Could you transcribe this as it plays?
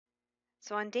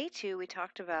So on day 2, we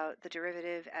talked about the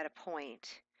derivative at a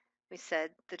point. We said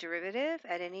the derivative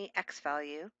at any x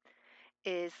value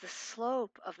is the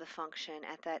slope of the function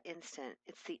at that instant.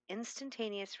 It's the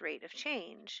instantaneous rate of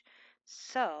change.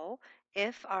 So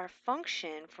if our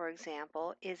function, for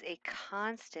example, is a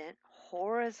constant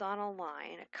horizontal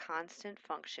line, a constant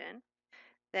function,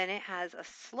 then it has a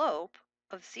slope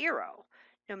of 0.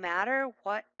 No matter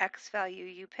what x value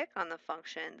you pick on the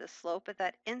function, the slope at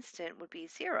that instant would be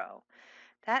 0.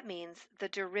 That means the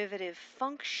derivative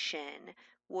function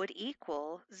would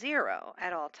equal 0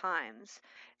 at all times.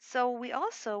 So we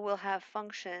also will have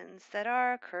functions that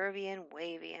are curvy and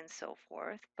wavy and so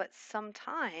forth, but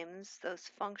sometimes those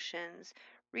functions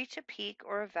reach a peak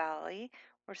or a valley,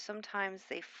 or sometimes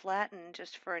they flatten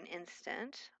just for an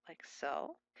instant, like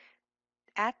so.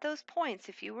 At those points,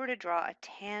 if you were to draw a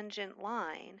tangent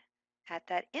line at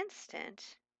that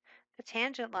instant, the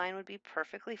tangent line would be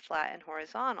perfectly flat and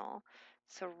horizontal.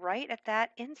 So right at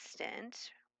that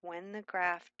instant, when the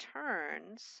graph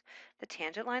turns, the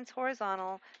tangent line's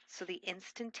horizontal, so the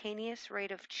instantaneous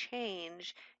rate of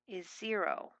change is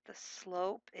 0. The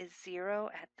slope is 0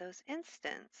 at those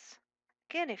instants.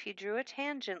 Again, if you drew a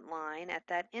tangent line at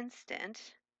that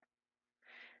instant,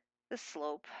 the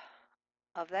slope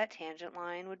of that tangent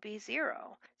line would be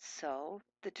 0. So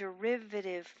the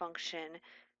derivative function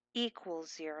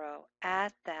equals 0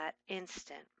 at that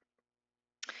instant.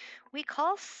 We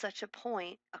call such a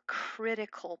point a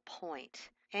critical point.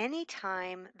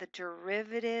 Anytime the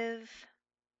derivative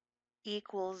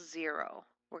equals 0,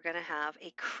 we're going to have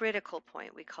a critical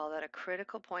point. We call that a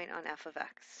critical point on f of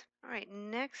x. All right,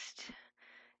 next,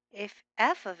 if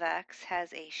f of x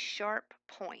has a sharp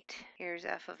point, here's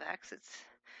f of x, it's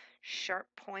sharp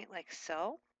point like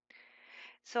so.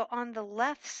 So on the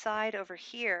left side over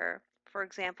here, for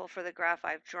example, for the graph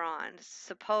I've drawn,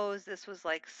 suppose this was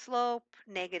like slope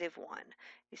 -1.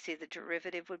 You see the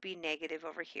derivative would be negative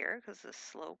over here because the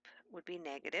slope would be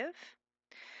negative.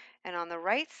 And on the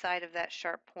right side of that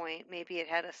sharp point, maybe it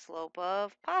had a slope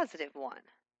of +1.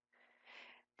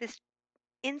 This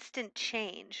instant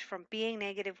change from being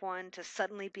 -1 to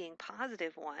suddenly being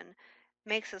 +1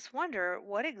 makes us wonder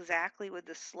what exactly would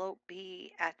the slope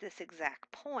be at this exact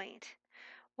point.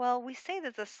 Well, we say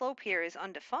that the slope here is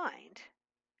undefined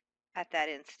at that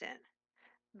instant.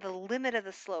 The limit of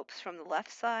the slopes from the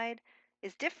left side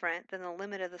is different than the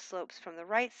limit of the slopes from the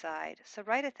right side. So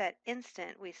right at that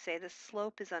instant, we say the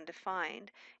slope is undefined.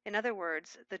 In other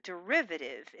words, the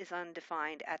derivative is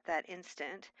undefined at that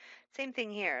instant. Same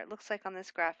thing here. It looks like on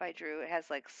this graph I drew, it has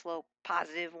like slope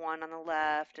 +1 on the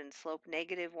left and slope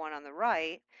 -1 on the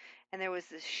right. And there was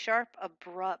this sharp,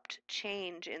 abrupt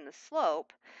change in the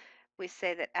slope. We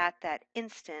say that at that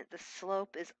instant, the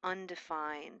slope is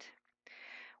undefined.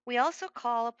 We also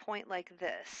call a point like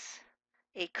this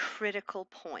a critical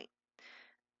point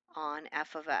on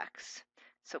f of x.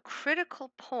 So critical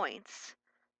points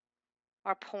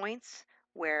are points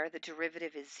where the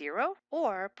derivative is 0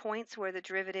 or points where the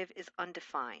derivative is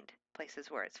undefined,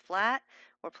 places where it's flat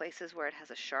or places where it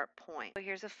has a sharp point. So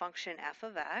here's a function f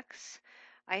of x.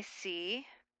 I see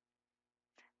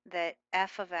that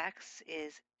f of x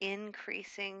is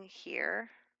increasing here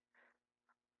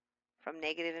from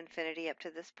 -infinity up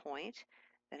to this point,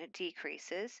 then it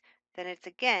decreases, then it's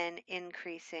again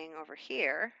increasing over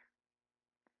here.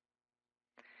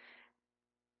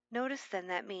 Notice then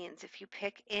that means if you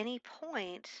pick any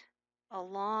point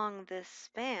along this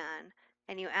span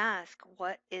and you ask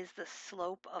what is the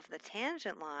slope of the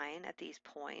tangent line at these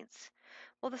points,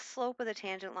 well, the slope of the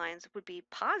tangent lines would be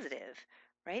positive,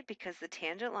 right? Because the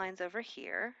tangent lines over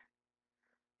here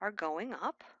are going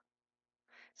up,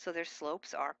 so their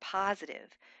slopes are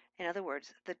positive. In other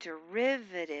words, the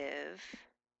derivative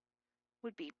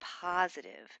would be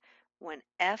positive. When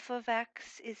f of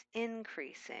x is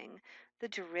increasing, the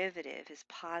derivative is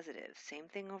positive. Same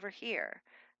thing over here.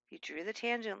 If you drew the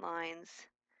tangent lines,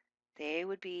 they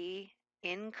would be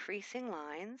increasing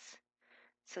lines.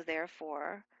 So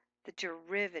therefore, the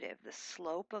derivative, the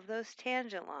slope of those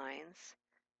tangent lines,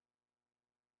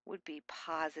 would be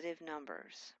positive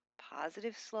numbers.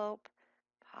 Positive slope,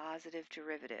 positive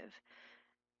derivative.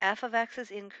 F of x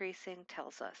is increasing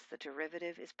tells us the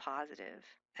derivative is positive,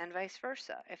 and vice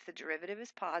versa. If the derivative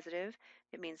is positive,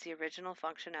 it means the original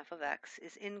function f of x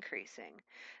is increasing.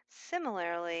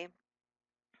 Similarly,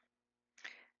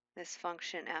 this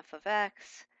function f of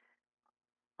x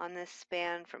on this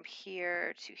span from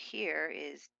here to here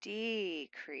is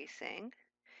decreasing.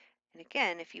 And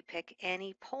again, if you pick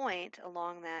any point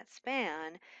along that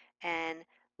span and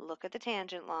look at the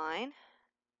tangent line,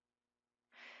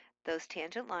 those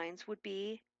tangent lines would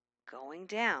be going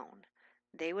down.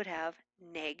 they would have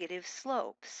negative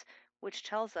slopes, which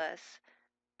tells us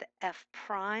the f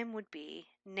prime would be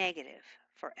negative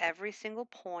for every single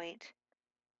point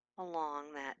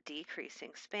along that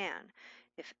decreasing span.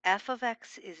 If f of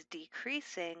x is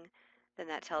decreasing, then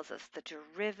that tells us the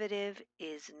derivative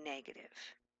is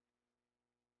negative.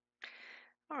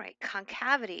 All right,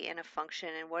 concavity in a function,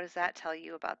 and what does that tell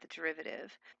you about the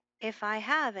derivative? If I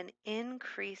have an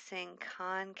increasing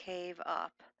concave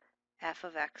up f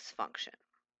of x function,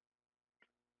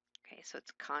 okay, so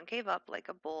it's concave up like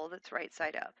a bowl that's right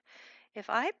side up. If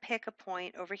I pick a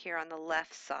point over here on the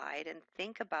left side and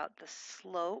think about the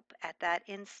slope at that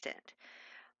instant,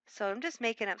 so I'm just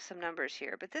making up some numbers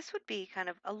here, but this would be kind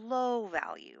of a low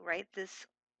value, right? This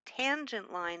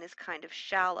tangent line is kind of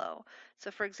shallow.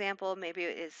 So for example, maybe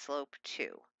it is slope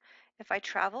 2. If I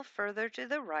travel further to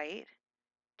the right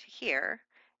to here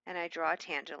and I draw a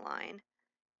tangent line,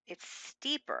 it's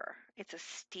steeper. It's a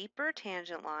steeper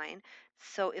tangent line.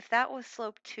 So if that was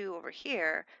slope 2 over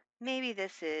here, maybe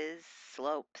this is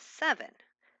slope 7,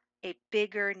 a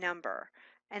bigger number.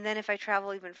 And then if I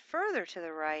travel even further to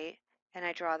the right and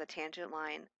I draw the tangent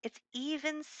line, it's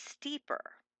even steeper.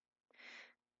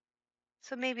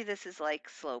 So maybe this is like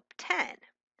slope 10.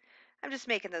 I'm just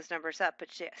making those numbers up, but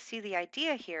see, the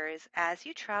idea here is as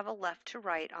you travel left to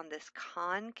right on this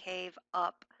concave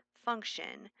up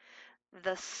function,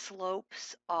 the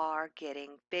slopes are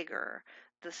getting bigger.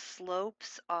 The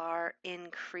slopes are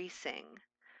increasing.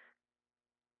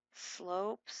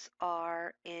 Slopes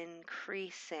are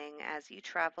increasing as you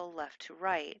travel left to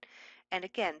right. And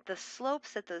again, the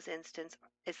slopes at those instants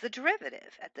is the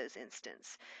derivative at those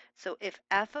instants. So if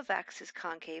f of x is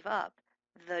concave up,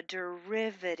 the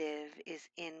derivative is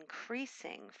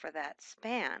increasing for that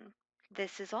span.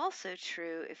 This is also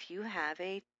true if you have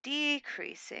a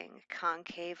decreasing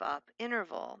concave up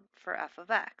interval for f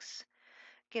of x.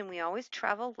 Again, we always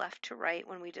travel left to right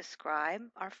when we describe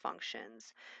our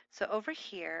functions. So over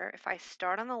here, if I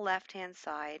start on the left-hand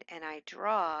side and I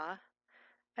draw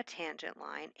a tangent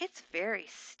line, it's very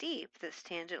steep, this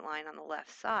tangent line on the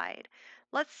left side.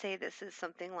 Let's say this is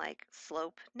something like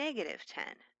slope negative 10,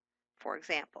 for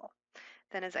example.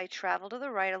 Then as I travel to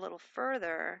the right a little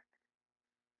further,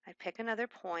 I pick another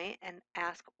point and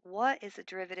ask, what is the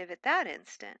derivative at that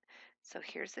instant? So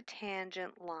here's the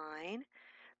tangent line.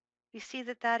 You see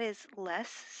that that is less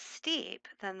steep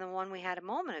than the one we had a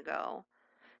moment ago.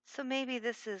 So maybe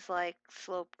this is like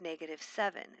slope negative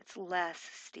 7. It's less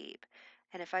steep.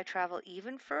 And if I travel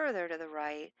even further to the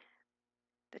right,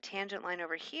 the tangent line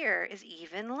over here is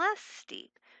even less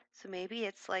steep. So maybe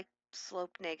it's like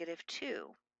slope negative 2.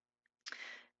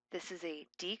 This is a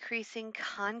decreasing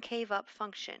concave up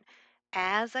function.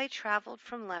 As I traveled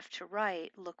from left to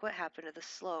right, look what happened to the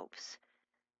slopes.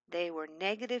 They were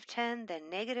negative 10, then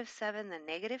negative 7, then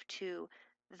negative 2.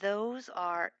 Those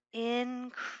are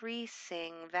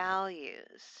increasing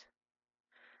values.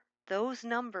 Those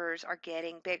numbers are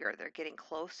getting bigger. They're getting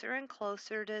closer and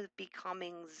closer to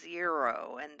becoming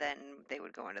 0, and then they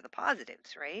would go into the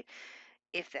positives, right?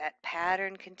 If that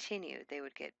pattern continued, they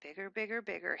would get bigger, bigger,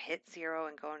 bigger, hit 0,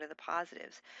 and go into the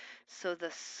positives. So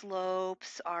the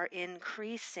slopes are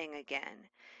increasing again.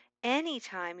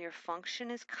 Anytime your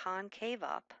function is concave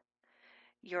up,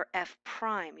 your f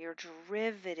prime, your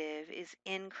derivative, is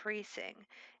increasing.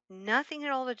 Nothing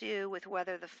at all to do with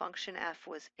whether the function f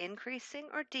was increasing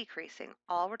or decreasing.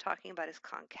 All we're talking about is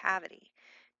concavity.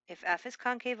 If f is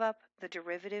concave up, the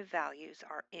derivative values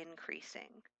are increasing.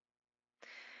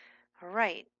 All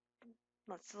right,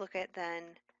 let's look at then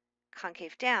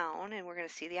concave down, and we're going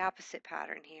to see the opposite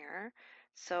pattern here.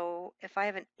 So if I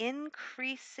have an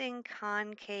increasing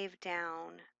concave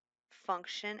down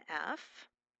function f,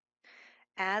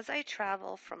 as I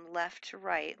travel from left to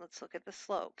right, let's look at the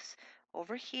slopes.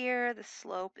 Over here, the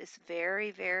slope is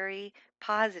very, very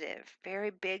positive, very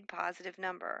big positive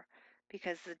number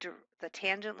because the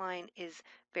tangent line is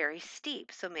very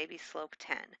steep, so maybe slope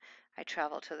 10. I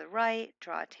travel to the right,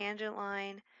 draw a tangent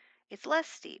line. It's less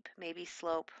steep, maybe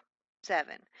slope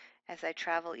 7. As I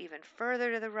travel even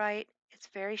further to the right, it's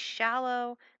very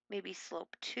shallow, maybe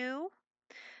slope 2.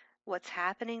 What's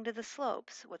happening to the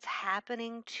slopes? What's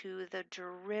happening to the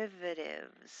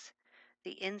derivatives?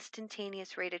 The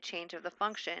instantaneous rate of change of the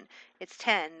function. It's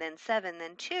 10, then 7,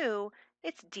 then 2.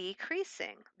 It's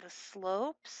decreasing. The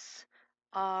slopes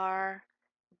are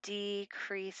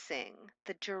decreasing.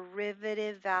 The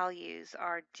derivative values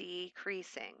are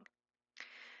decreasing.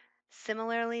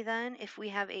 Similarly then, if we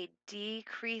have a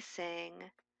decreasing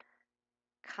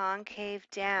concave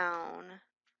down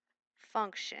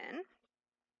function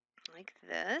like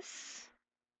this,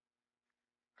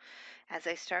 as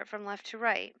I start from left to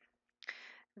right,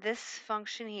 this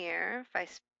function here, if I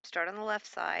start on the left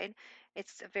side,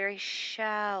 it's a very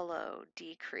shallow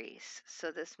decrease.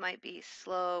 So this might be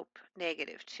slope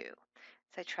 -2.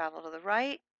 As I travel to the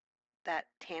right, that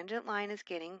tangent line is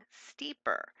getting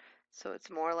steeper. So it's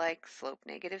more like slope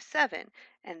 -7.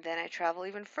 And then I travel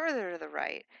even further to the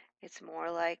right. It's more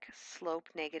like slope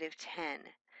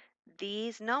 -10.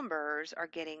 These numbers are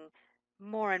getting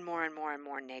more and more and more and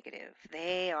more negative.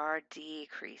 They are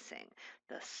decreasing.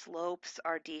 The slopes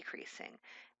are decreasing.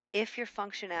 If your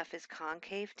function f is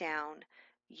concave down,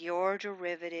 your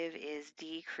derivative is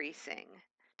decreasing.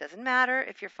 Doesn't matter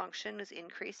if your function is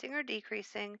increasing or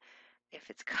decreasing. If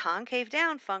it's concave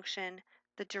down function,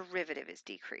 the derivative is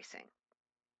decreasing.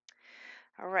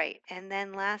 All right, and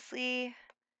then lastly,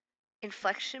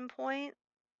 inflection point.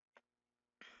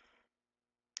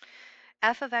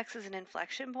 F of x is an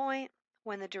inflection point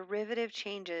when the derivative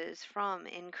changes from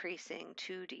increasing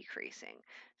to decreasing.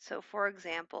 So for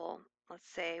example, let's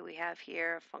say we have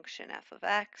here a function f of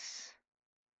x.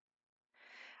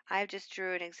 I've just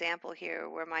drew an example here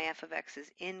where my f of x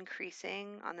is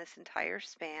increasing on this entire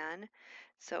span.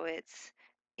 So it's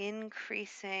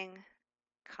increasing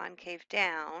concave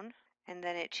down, and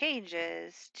then it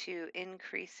changes to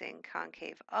increasing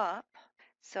concave up.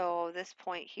 So this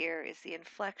point here is the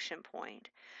inflection point.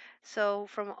 So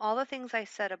from all the things I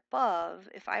said above,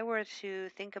 if I were to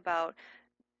think about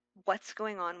what's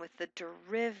going on with the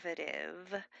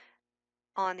derivative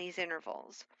on these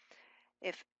intervals,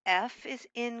 if f is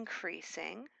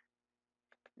increasing,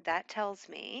 that tells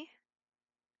me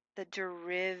the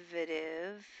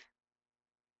derivative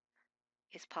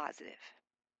is positive.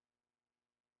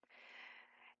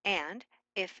 And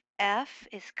if f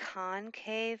is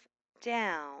concave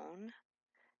down,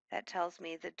 that tells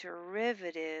me the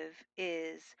derivative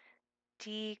is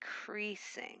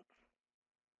decreasing.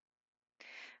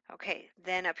 Okay,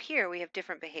 then up here we have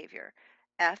different behavior.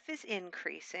 F is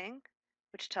increasing,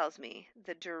 which tells me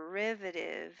the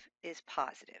derivative is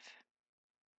positive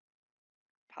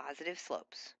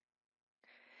slopes.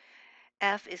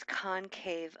 F is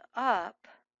concave up,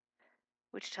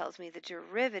 which tells me the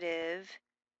derivative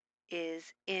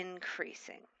is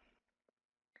increasing.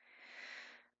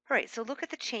 All right, so look at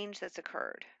the change that's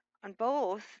occurred. On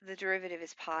both, the derivative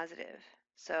is positive.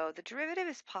 So the derivative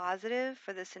is positive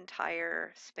for this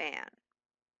entire span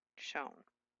shown.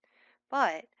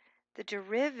 But the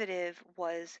derivative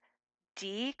was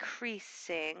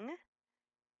decreasing,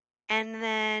 and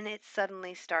then it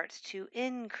suddenly starts to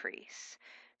increase.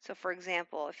 So for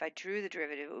example, if I drew the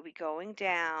derivative, it would be going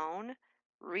down,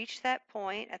 reach that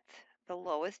point at the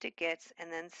lowest it gets,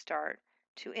 and then start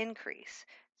to increase.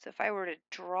 So if I were to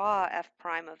draw f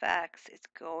prime of x, it's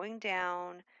going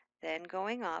down, then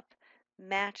going up,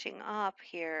 matching up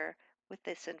here with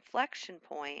this inflection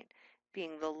point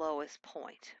being the lowest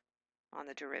point on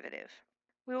the derivative.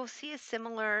 We will see a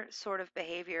similar sort of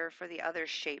behavior for the other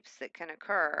shapes that can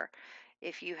occur.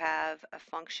 If you have a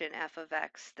function f of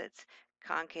x that's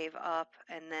concave up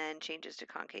and then changes to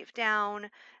concave down,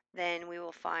 then we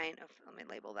will find, let me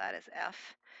label that as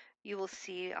f, you will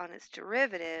see on its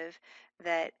derivative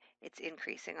that it's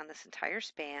increasing on this entire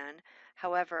span.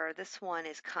 However, this one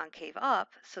is concave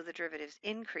up, so the derivative's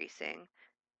increasing,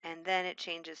 and then it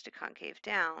changes to concave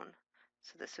down.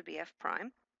 So this would be f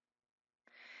prime.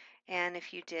 And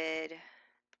if you did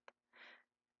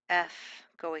f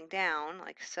going down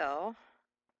like so,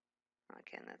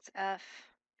 again that's f.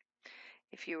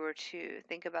 If you were to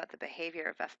think about the behavior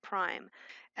of f prime,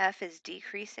 f is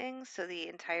decreasing, so the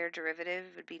entire derivative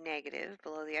would be negative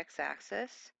below the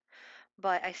x-axis.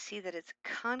 But I see that it's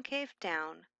concave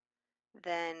down,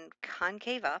 then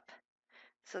concave up,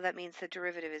 so that means the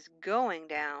derivative is going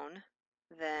down,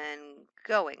 then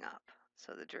going up.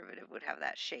 So the derivative would have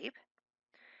that shape.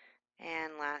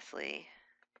 And lastly,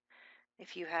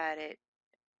 if you had it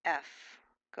f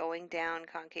going down,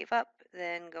 concave up,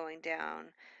 then going down,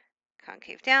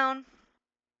 concave down,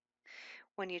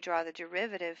 when you draw the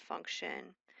derivative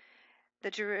function, the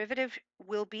derivative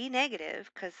will be negative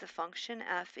because the function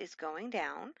f is going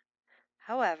down.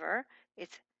 However,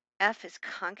 it's f is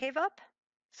concave up,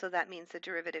 so that means the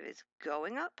derivative is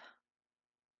going up.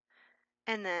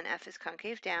 And then f is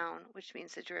concave down, which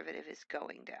means the derivative is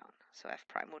going down. So f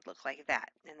prime would look like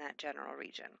that in that general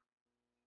region.